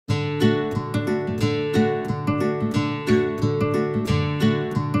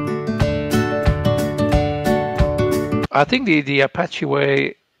I think the Apache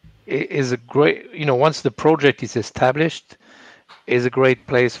Way is a great, once the project is established, is a great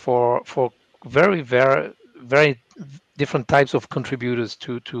place for very different types of contributors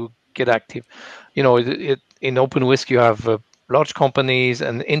to get active. In OpenWhisk you have large companies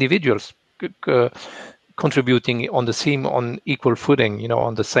and individuals contributing on equal footing,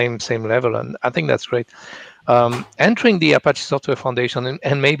 on the same level, and I think that's great. Entering the Apache Software Foundation,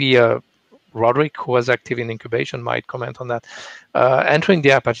 and maybe Roderick, who was active in incubation, might comment on that. Entering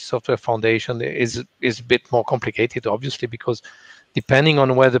the Apache Software Foundation is a bit more complicated, obviously, because depending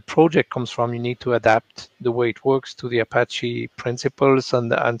on where the project comes from, you need to adapt the way it works to the Apache principles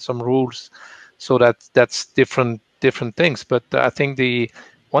and some rules. So that's different things. But I think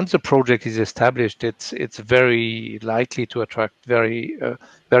once the project is established, it's very likely to attract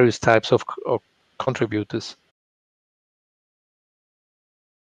various types of contributors.